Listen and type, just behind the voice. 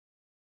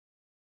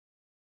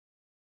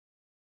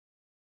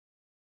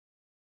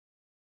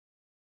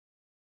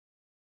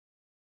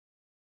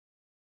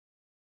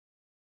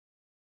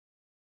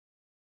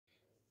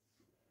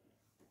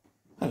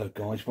Hello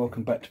guys,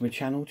 welcome back to my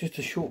channel. Just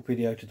a short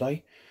video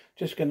today.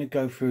 Just going to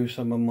go through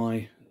some of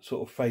my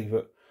sort of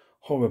favourite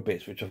horror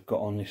bits which I've got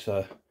on this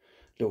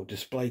little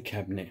display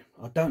cabinet.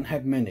 I don't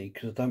have many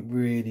because I don't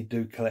really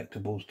do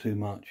collectibles too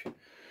much,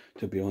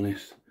 to be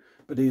honest.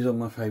 But these are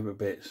my favourite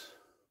bits.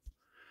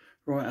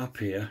 Right up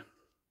here,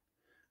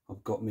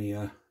 I've got me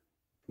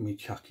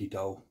Chucky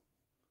doll,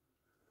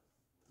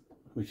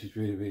 which is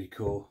really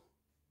cool.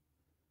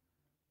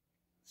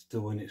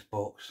 Still in its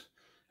box.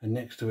 And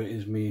next to it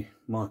is me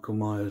Michael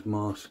Myers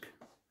mask,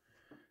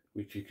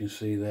 which you can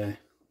see there,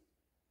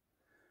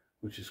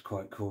 which is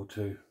quite cool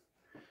too.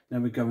 Now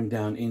we're going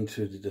down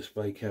into the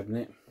display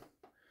cabinet.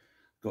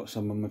 Got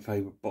some of my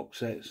favourite box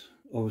sets.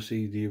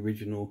 Obviously the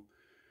original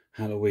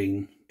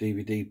Halloween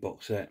DVD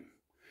box set,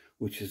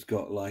 which has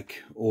got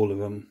like all of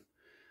them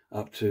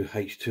up to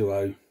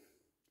H2O.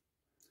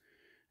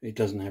 It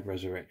doesn't have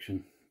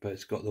Resurrection, but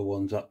it's got the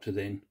ones up to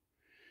then.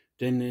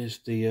 Then there's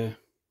the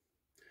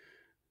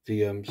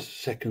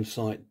Second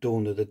Sight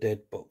Dawn of the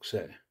Dead box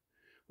set,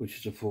 which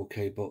is a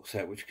 4K box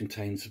set which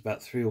contains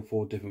about 3 or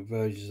 4 different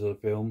versions of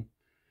the film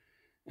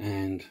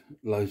and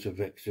loads of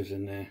extras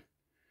in there.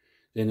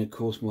 Then of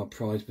course my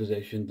prized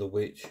possession, The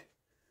Witch,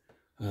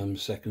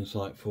 Second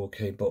Sight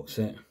 4K box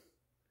set,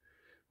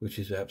 which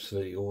is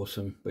absolutely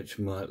awesome, which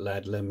my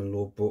lad Lemon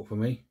Lord bought for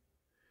me.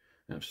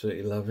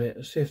 Absolutely love it.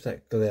 Let's see if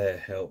that glare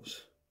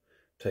helps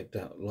take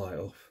that light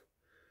off.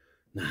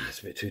 Nah,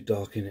 it's a bit too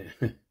dark in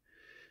it.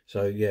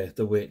 So yeah,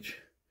 The Witch.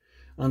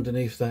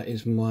 Underneath that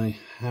is my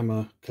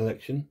Hammer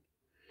collection.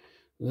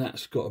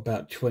 That's got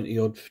about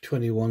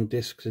 21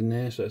 discs in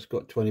there, so it's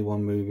got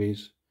 21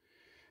 movies.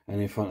 And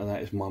in front of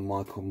that is my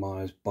Michael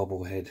Myers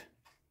bobblehead,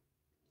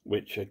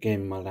 which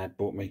again my lad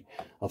bought me.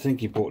 I think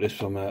he bought this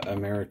from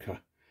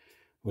America,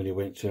 when he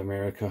went to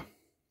America.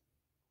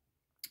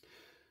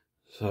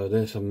 So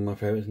there's some of my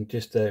favourites, and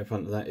just there in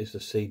front of that is the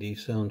CD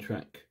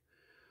soundtrack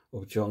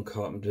of John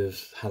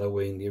Carpenter's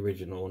Halloween, the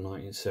original,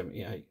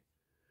 1978.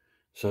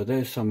 So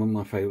there's some of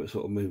my favourite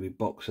sort of movie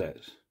box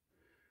sets,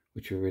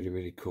 which are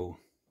really cool.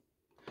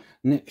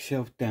 Next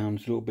shelf down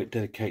is a little bit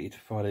dedicated to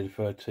Friday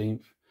the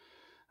 13th.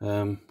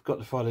 Got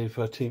the Friday the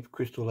 13th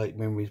Crystal Lake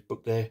Memories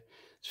book there.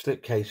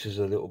 Slipcase is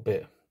a little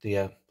bit,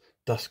 the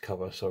dust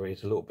cover, sorry,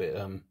 is a little bit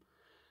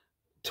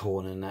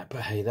torn and that,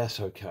 but hey, that's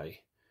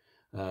okay.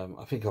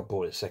 I think I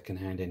bought it second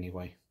hand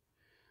anyway.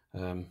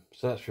 So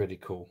that's really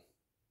cool.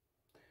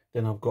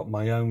 Then I've got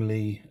my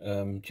only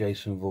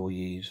Jason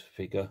Voorhees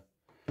figure.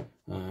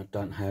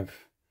 Don't have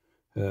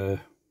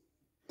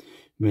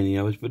many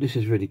others, but this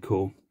is really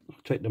cool. I'll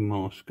take the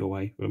mask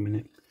away for a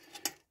minute,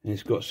 and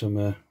it's got some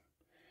it's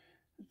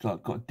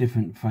like got a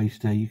different face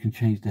there. You can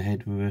change the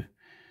head with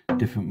a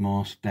different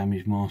mask,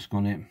 damaged mask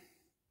on it.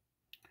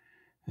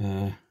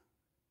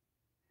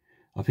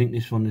 I think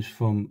this one is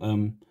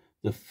from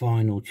the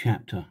final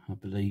chapter, I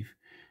believe.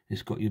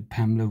 It's got your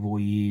Pamela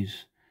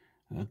Voorhees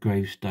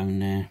gravestone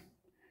there,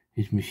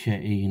 his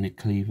machete and a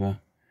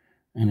cleaver,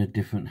 and a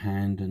different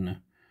hand and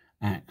a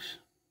axe.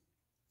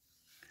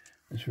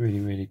 It's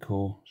really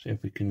cool. See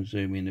if we can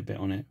zoom in a bit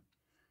on it.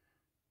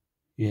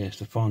 Yeah, it's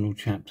the final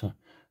chapter.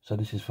 So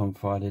this is from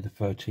Friday the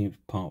 13th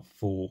part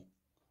 4.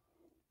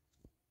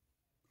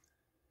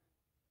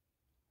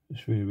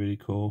 It's really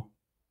cool.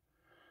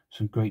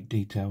 Some great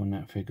detail in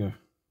that figure.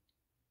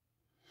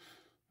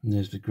 And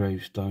there's the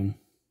gravestone.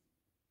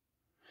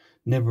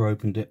 Never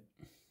opened it.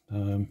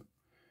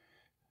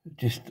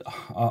 Just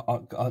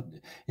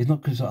it's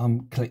not because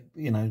I'm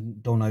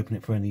don't open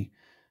it for any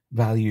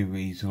value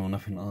reason or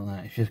nothing like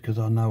that. It's just because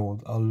I know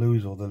I'll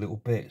lose all the little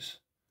bits,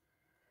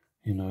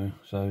 so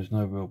there's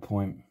no real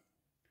point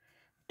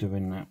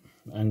doing that.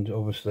 And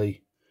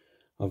obviously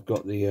I've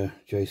got the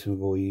Jason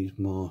Voorhees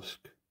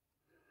mask.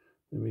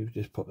 Let me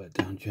just pop that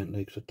down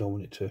gently because I don't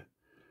want it to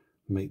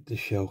make the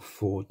shelf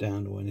fall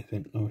down or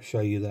anything. I'll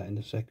show you that in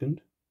a second.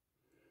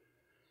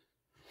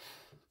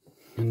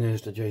 And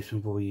there's the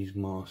Jason Voorhees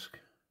mask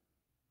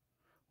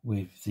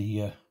with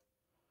the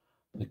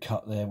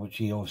cut there, which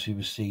he obviously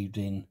received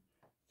in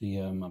the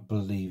I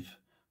believe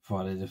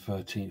Friday the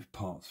 13th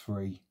part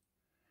 3,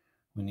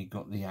 when he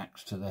got the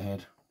axe to the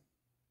head.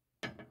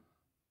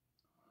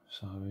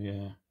 So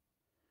yeah,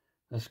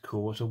 that's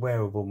cool. It's a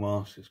wearable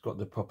mask. It's got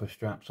the proper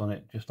straps on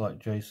it, just like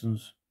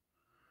Jason's,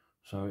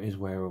 so it is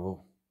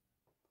wearable.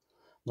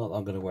 Not that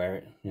I'm going to wear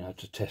it,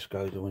 to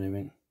Tesco's or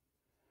anything,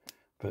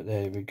 but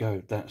there we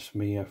go. That's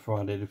me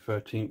Friday the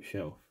 13th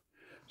shelf.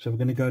 So we're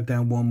going to go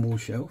down one more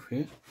shelf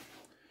here.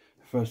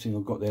 The first thing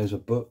I've got there is a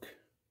book.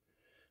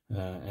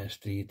 It's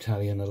the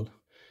Italian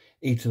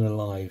Eaten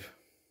Alive,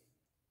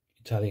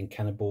 Italian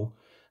cannibal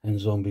and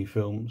zombie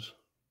films,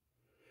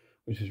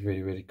 which is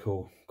really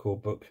cool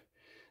book.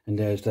 And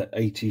there's that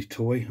 80s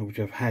toy, which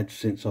I've had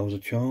since I was a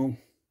child.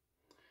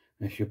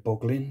 That's your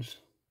Boglins.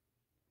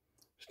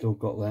 Still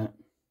got that.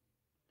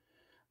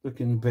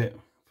 Looking a bit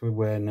for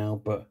wear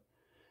now, but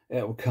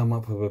it will come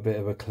up with a bit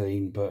of a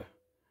clean, but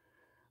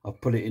I've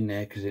put it in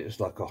there because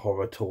it's like a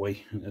horror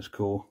toy and it's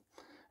cool.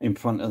 In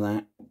front of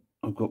that,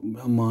 I've got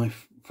my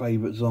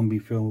favourite zombie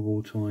film of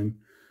all time,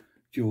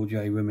 George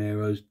A.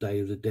 Romero's Day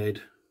of the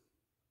Dead.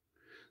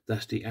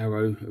 That's the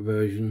Arrow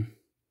version,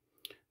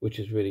 which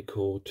is really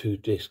cool.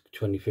 2-disc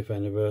 25th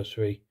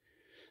anniversary.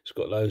 It's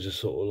got loads of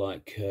sort of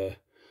like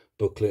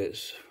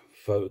booklets,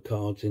 photo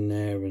cards in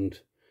there, and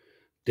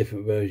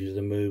different versions of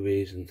the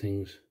movies and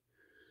things.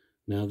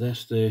 Now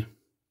that's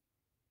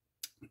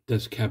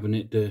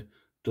cabinet, the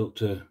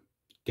Dr.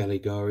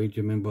 Caligari. Do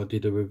you remember I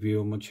did a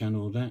review on my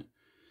channel of that?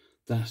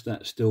 That's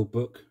that steel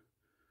book.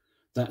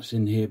 That's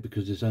in here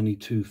because there's only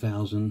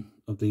 2,000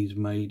 of these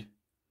made.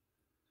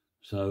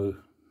 So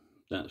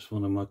that's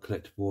one of my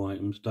collectible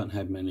items. Don't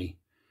have many.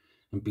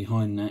 And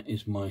behind that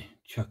is my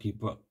Chucky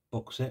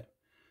box set,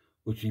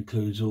 which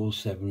includes all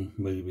 7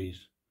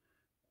 movies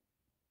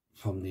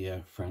from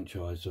the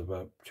franchise of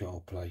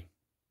Child Play.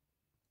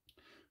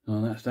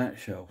 And that's that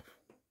shelf.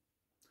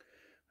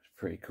 It's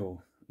pretty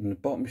cool. And the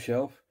bottom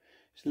shelf,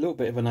 it's a little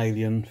bit of an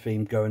Alien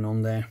theme going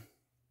on there.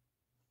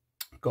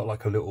 Got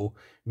like a little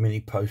mini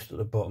post at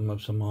the bottom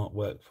of some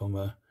artwork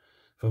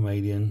from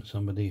Alien,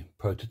 some of the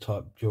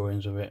prototype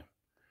drawings of it.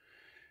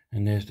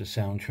 And there's the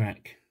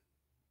soundtrack,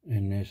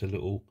 and there's a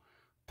little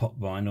pop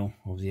vinyl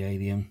of the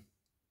Alien.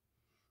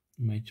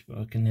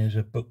 And there's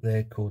a book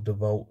there called The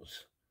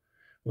Vaults,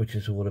 which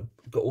is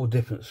got all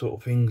different sort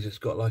of things. It's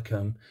got like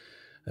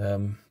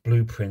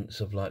blueprints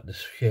of like the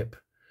ship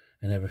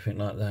and everything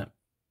like that,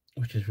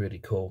 which is really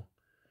cool.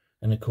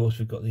 And of course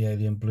we've got the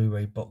Alien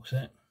Blu-ray box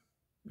set,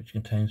 which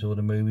contains all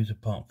the movies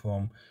apart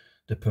from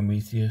the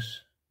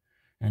Prometheus.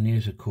 And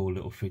here's a cool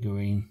little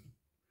figurine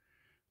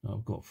that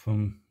I've got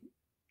from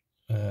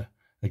a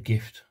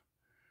gift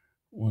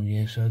one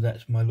year. So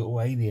that's my little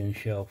Alien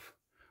shelf.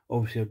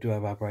 Obviously I do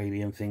have other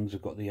Alien things.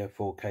 I've got the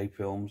 4K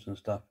films and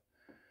stuff.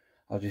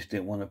 I just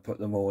didn't want to put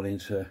them all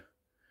into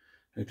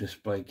a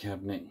display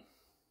cabinet.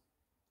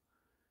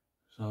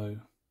 So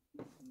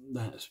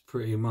that's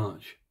pretty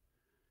much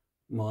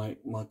my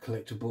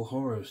collectible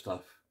horror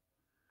stuff.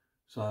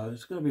 So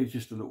it's going to be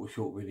just a little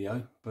short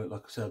video, but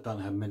like I said, I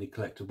don't have many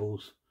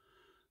collectibles.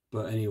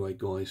 But anyway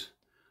guys,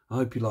 I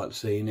hope you liked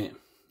seeing it.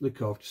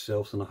 Look after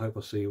yourselves, and I hope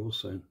I'll see you all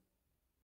soon.